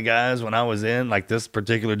a lot of the guys when I was in, like this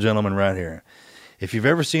particular gentleman right here. If you've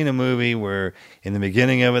ever seen a movie where in the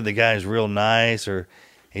beginning of it, the guy's real nice, or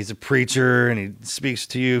he's a preacher and he speaks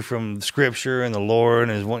to you from Scripture and the Lord,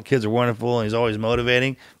 and his kids are wonderful and he's always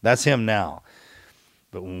motivating, that's him now.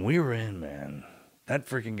 But when we were in, man, that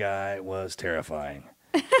freaking guy was terrifying.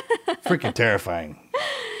 Freaking terrifying.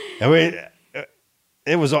 I mean,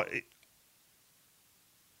 it was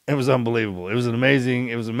unbelievable. It was an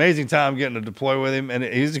amazing time getting to deploy with him, and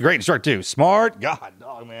he's a great instructor too. Smart, God,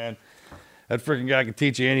 dog, man. That freaking guy can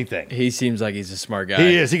teach you anything. He seems like he's a smart guy.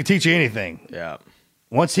 He is. He can teach you anything. Yeah.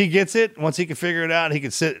 Once he gets it, once he can figure it out, he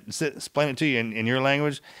can sit explain it to you in your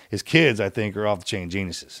language. His kids, I think, are off the chain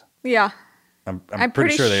geniuses. Yeah. I'm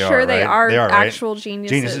pretty sure they are. They are actual right?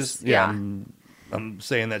 geniuses. Yeah. I'm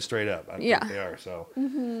saying that straight up. I think they are. So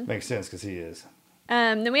makes sense because he is.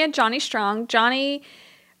 Then we had Johnny Strong. Johnny,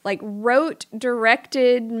 wrote,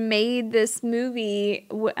 directed, made this movie,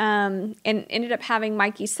 and ended up having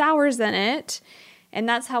Mikey Sowers in it. And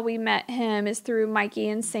that's how we met him, is through Mikey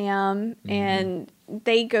and Sam. Mm-hmm. And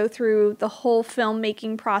they go through the whole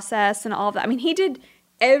filmmaking process and all of that. I mean, he did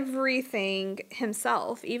everything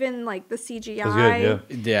himself, even the CGI.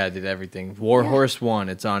 Good, yeah, did everything. Horse 1,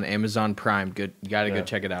 it's on Amazon Prime. Good, you gotta go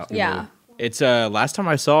check it out. Yeah, it's last time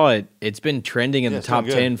I saw it, it's been trending in the top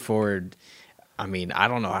 10 for, I mean, I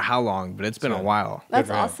don't know how long, but it's been a while.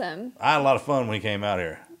 That's awesome. I had a lot of fun when he came out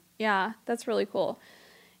here. Yeah, that's really cool.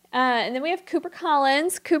 And then we have Cooper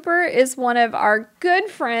Collins. Cooper is one of our good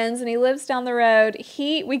friends, and he lives down the road.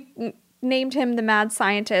 We named him the mad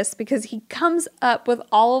scientist because he comes up with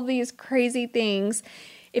all of these crazy things.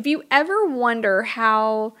 If you ever wonder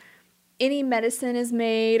how any medicine is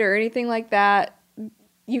made or anything like that,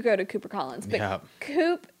 you go to Cooper Collins. But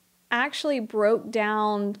Coop actually broke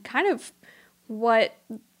down kind of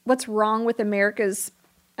what's wrong with America's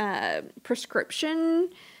prescription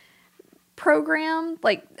program.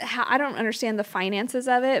 Like, I don't understand the finances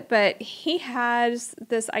of it, but he has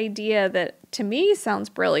this idea that to me sounds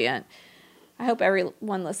brilliant. I hope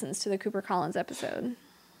everyone listens to the Cooper Collins episode.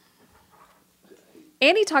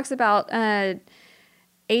 And he talks about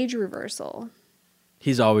age reversal.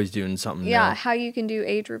 He's always doing something. Yeah, new. how you can do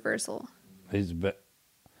age reversal.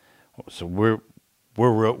 So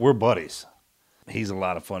we're buddies. He's a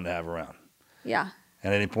lot of fun to have around. Yeah.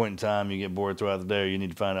 At any point in time, you get bored throughout the day, or you need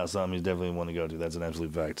to find out something, he's definitely one to go to. That's an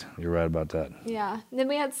absolute fact. You're right about that. Yeah. Then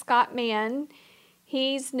we had Scott Mann.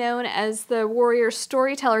 He's known as the warrior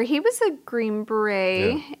storyteller. He was a Green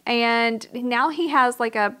Beret, and now he has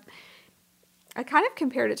like I kind of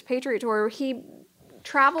compared it to Patriot Tour, where he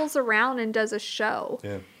travels around and does a show.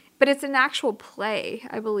 Yeah. But it's an actual play,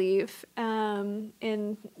 I believe.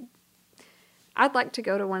 And I'd like to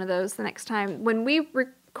go to one of those the next time. When we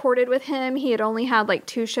recorded with him, he had only had like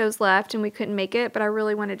 2 shows left and we couldn't make it, but I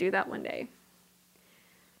really want to do that one day.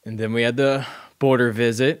 And then we had the border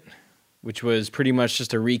visit, which was pretty much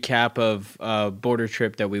just a recap of a border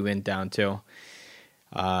trip that we went down to.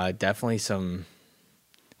 Definitely some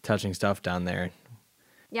touching stuff down there.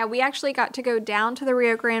 Yeah, we actually got to go down to the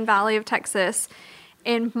Rio Grande Valley of Texas,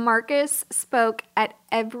 and Marcus spoke at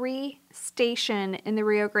every station in the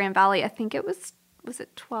Rio Grande Valley. I think it was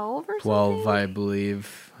it 12 or 12, something? I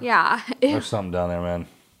believe. Yeah. There's something down there, man.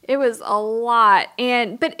 It was a lot,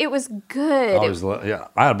 but it was good.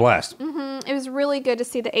 I had a blast. It was really good to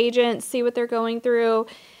see the agents, see what they're going through,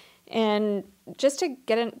 and just to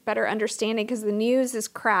get a better understanding, because the news is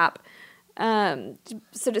crap. So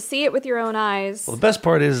to see it with your own eyes. Well, the best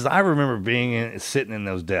part is I remember sitting in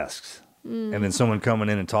those desks, and then someone coming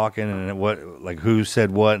in and talking, and who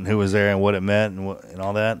said what, and who was there, and what it meant, and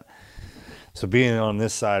all that. So being on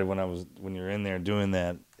this side when you're in there doing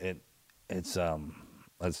that, it's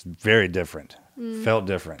very different. Felt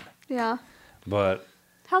different. Yeah. But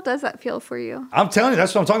how does that feel for you? I'm telling you,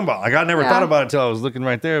 that's what I'm talking about. Like, I never thought about it until I was looking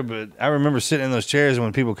right there, but I remember sitting in those chairs, and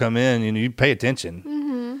when people come in, you pay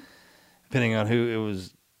attention, depending on who. It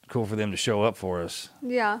was cool for them to show up for us.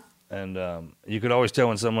 Yeah. And you could always tell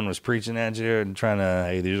when someone was preaching at you and trying to,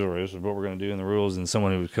 hey, this is what we're going to do in the rules, and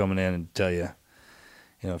someone who was coming in and tell you,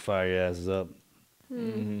 fire your asses up.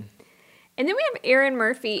 Mm-hmm. And then we have Aaron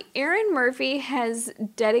Murphy. Aaron Murphy has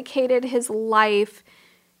dedicated his life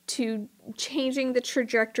to changing the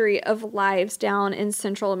trajectory of lives down in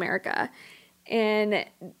Central America. And,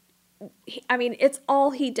 it's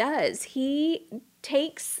all he does. He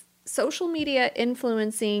takes social media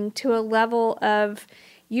influencing to a level of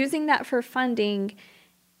using that for funding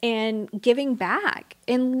and giving back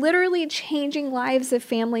and literally changing lives of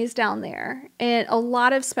families down there. And a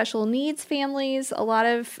lot of special needs families, a lot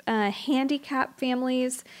of handicapped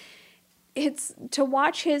families. It's to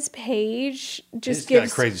watch his page just gives...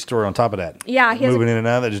 got a crazy story on top of that. Yeah. He moving in and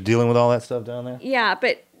out of that, just dealing with all that stuff down there. Yeah,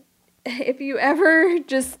 but if you ever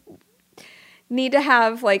just need to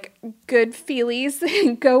have good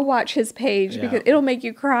feelies, go watch his page because it'll make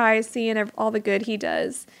you cry seeing all the good he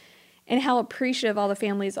does. And how appreciative all the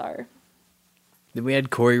families are. Then we had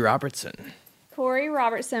Corey Robertson. Corey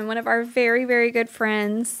Robertson, one of our very, very good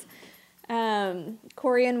friends.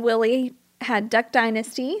 Corey and Willie had Duck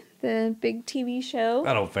Dynasty, the big TV show.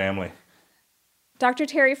 That old family. Dr.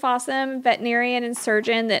 Terry Fossum, veterinarian and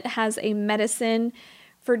surgeon that has a medicine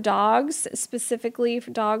for dogs, specifically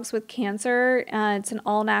for dogs with cancer. It's an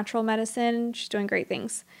all-natural medicine. She's doing great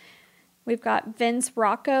things. We've got Vince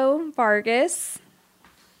Rocco Vargas.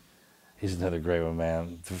 He's another great one,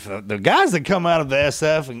 man. The guys that come out of the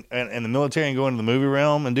SF and the military and go into the movie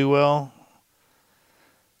realm and do well,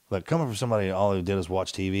 like coming from somebody all they did is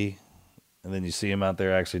watch TV, and then you see them out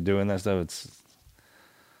there actually doing that stuff, it's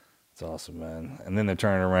awesome, man. And then they're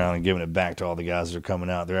turning around and giving it back to all the guys that are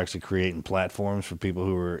coming out. They're actually creating platforms for people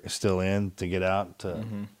who are still in to get out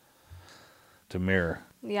to mirror.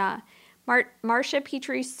 Yeah. Marcia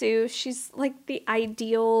Petrie-Sue, she's like the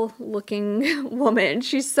ideal looking woman.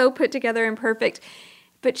 She's so put together and perfect.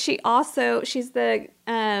 But she's the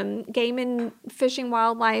Game and Fish and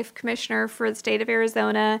Wildlife Commissioner for the state of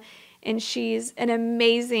Arizona. And she's an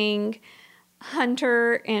amazing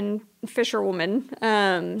hunter and fisherwoman.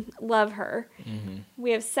 Love her. Mm-hmm.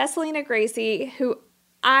 We have Cecilina Gracie, who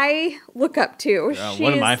I look up to.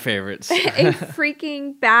 One of my favorites. A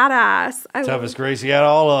freaking badass. Toughest Gracie out of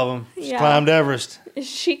all of them. She climbed Everest.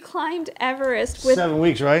 She climbed Everest with 7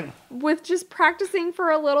 weeks, right? With just practicing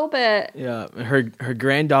for a little bit. Yeah, her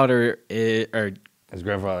granddaughter his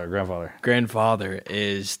grandfather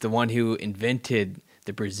is the one who invented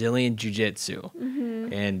the Brazilian Jiu-Jitsu,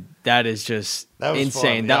 and that is just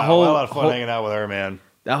insane. Fun. Yeah, a lot of fun hanging out with her, man.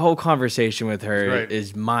 that whole conversation with her Great.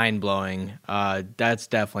 is mind-blowing. That's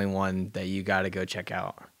definitely one that you got to go check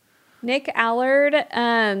out. Nick Allard,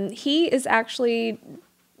 he is actually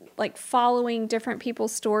like following different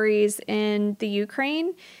people's stories in the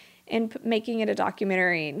Ukraine and making it a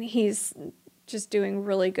documentary. And he's just doing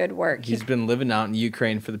really good work. He's been living out in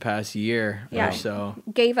Ukraine for the past year or so.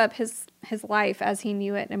 Gave up his life as he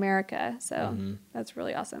knew it in America. So that's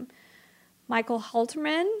really awesome. Michael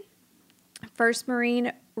Halterman, 1st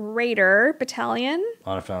Marine Raider Battalion.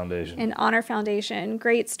 Honor Foundation. And Honor Foundation.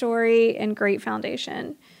 Great story and great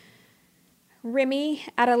foundation. Remy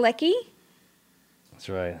Adelecki. That's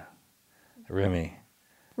right. Remy.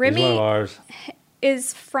 Remy He's one of ours.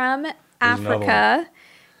 is from another Africa.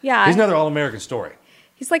 Yeah. He's another all-American story.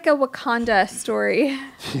 He's like a Wakanda story.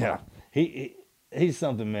 Yeah. He's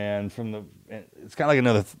something, man. It's kind of like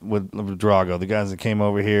another with Drago, the guys that came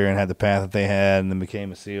over here and had the path that they had and then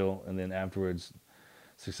became a SEAL and then afterwards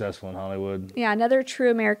successful in Hollywood. Yeah, another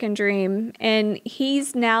true American dream. And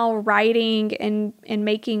he's now writing and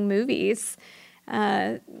making movies.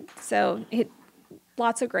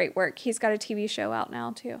 Lots of great work. He's got a TV show out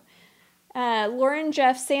now, too. Lauren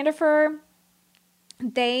Jeff Sandifer,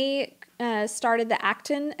 they started the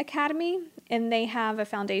Acton Academy, and they have a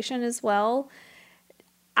foundation as well.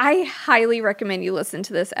 I highly recommend you listen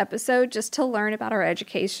to this episode just to learn about our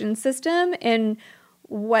education system and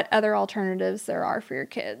what other alternatives there are for your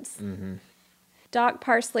kids. Mm-hmm. Doc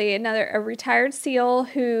Parsley, a retired SEAL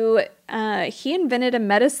who he invented a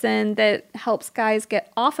medicine that helps guys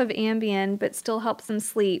get off of Ambien but still helps them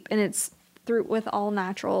sleep, and it's with all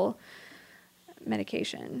natural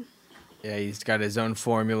medication. Yeah, he's got his own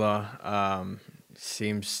formula.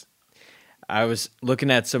 I was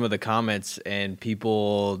looking at some of the comments, and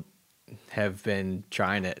people have been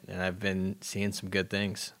trying it, and I've been seeing some good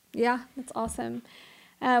things. Yeah, that's awesome.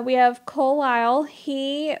 We have Cole Lyle.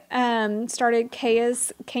 He started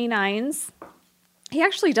Kaya's Canines. He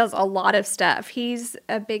actually does a lot of stuff. He's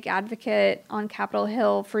a big advocate on Capitol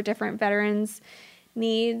Hill for different veterans'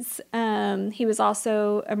 needs. He was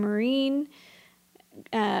also a Marine.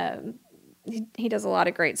 He does a lot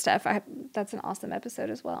of great stuff. That's an awesome episode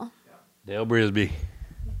as well. Dale Brisby.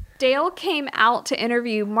 Dale came out to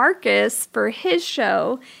interview Marcus for his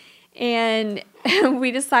show, and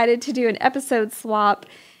we decided to do an episode swap,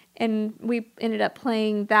 and we ended up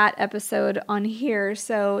playing that episode on here.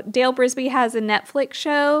 So Dale Brisby has a Netflix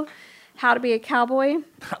show, How to Be a Cowboy.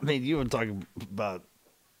 I mean, you were talking about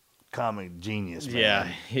comic genius, man.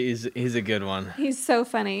 Yeah, he's a good one. He's so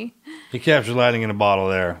funny. He captures lightning in a bottle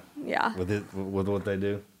there. Yeah. With what they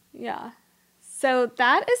do. Yeah. So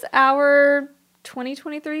that is our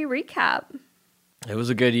 2023 recap. It was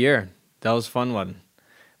a good year. That was a fun one.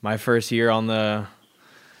 My first year on the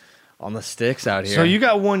sticks out here. So you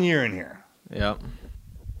got 1 year in here. Yep.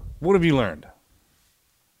 What have you learned?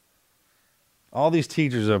 All these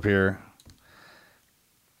teachers up here,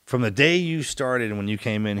 from the day you started and when you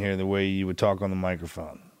came in here, the way you would talk on the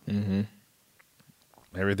microphone. Mm-hmm.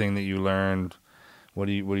 Everything that you learned, what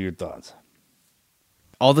are your thoughts?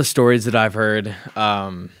 All the stories that I've heard.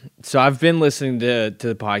 So I've been listening to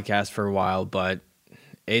the podcast for a while, but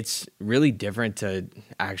it's really different to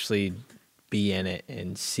actually be in it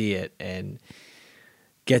and see it and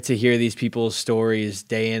get to hear these people's stories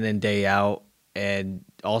day in and day out, and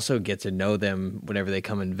also get to know them whenever they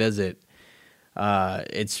come and visit.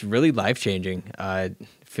 It's really life-changing. I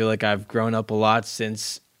feel like I've grown up a lot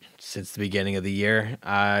since the beginning of the year.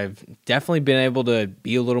 I've definitely been able to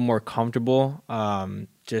be a little more comfortable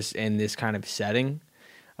just in this kind of setting,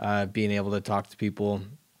 being able to talk to people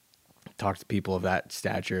of that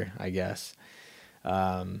stature, I guess.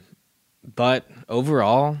 But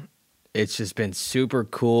overall, it's just been super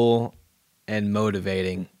cool and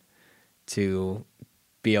motivating to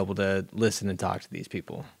be able to listen and talk to these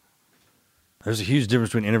people. There's a huge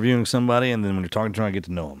difference between interviewing somebody and then when you're talking to them, trying to get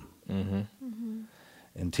to know them. Mm-hmm.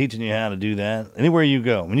 And teaching you how to do that anywhere you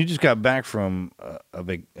go. When you just got back from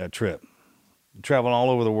a trip, traveling all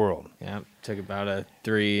over the world. Yeah, took about a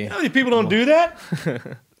 3. You know, these people don't do that.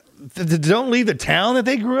 They don't leave the town that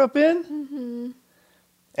they grew up in. Mm-hmm.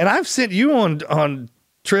 And I've sent you on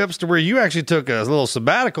trips to where you actually took a little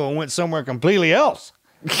sabbatical and went somewhere completely else.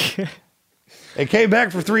 And came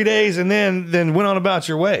back for 3 days and then went on about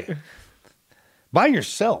your way. By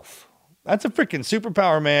yourself. That's a freaking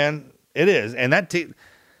superpower, man. It is. And I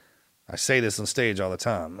say this on stage all the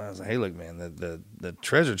time. I was like, hey, look, man, the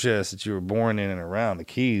treasure chest that you were born in and around, the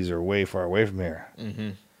keys are way far away from here. Mm-hmm.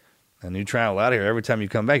 And you travel out of here. Every time you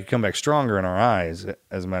come back stronger in our eyes,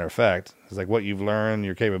 as a matter of fact. It's like what you've learned,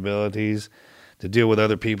 your capabilities to deal with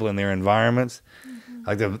other people in their environments. Mm-hmm.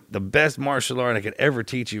 Like the best martial art I could ever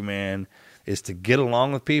teach you, man, is to get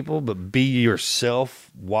along with people, but be yourself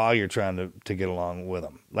while you're trying to get along with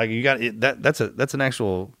them. Like you got that's an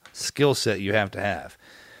actual skill set you have to have.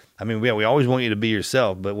 I mean, we always want you to be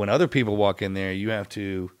yourself, but when other people walk in there, you got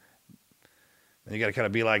to kind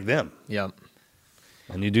of be like them. Yep.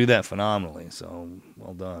 And you do that phenomenally. So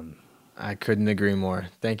well done. I couldn't agree more.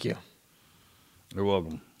 Thank you. You're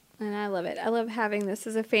welcome. And I love it. I love having this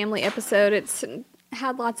as a family episode. It's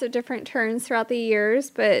had lots of different turns throughout the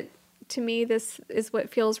years, but to me, this is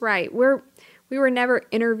what feels right. We were never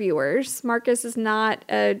interviewers. Marcus is not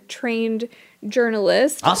a trained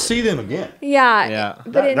journalist. I'll see them again. Yeah.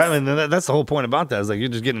 But that's the whole point about that. Is like you're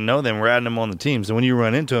just getting to know them. We're adding them on the team. So when you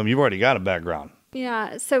run into them, you've already got a background.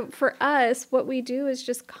 yeah. So for us, what we do is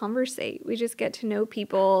just conversate. We just get to know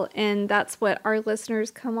people, and that's what our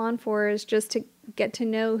listeners come on for, is just to get to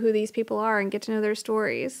know who these people are and get to know their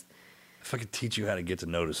stories. If I could teach you how to get to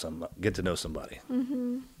know somebody,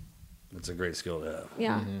 it's a great skill to have.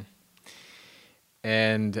 Yeah.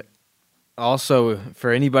 And also,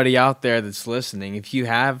 for anybody out there that's listening, if you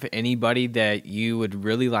have anybody that you would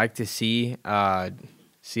really like to see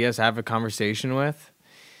us have a conversation with,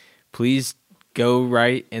 please go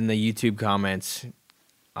right in the YouTube comments.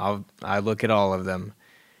 I look at all of them.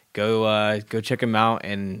 Go check them out,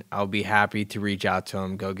 and I'll be happy to reach out to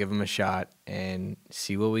them. Go give them a shot and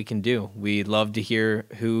see what we can do. We'd love to hear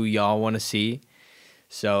who y'all want to see,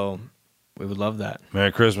 so we would love that.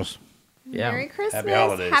 Merry Christmas. Yeah. Merry Christmas. Happy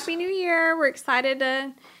holidays. Happy New Year. We're excited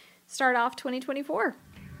to start off 2024.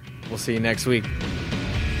 We'll see you next week.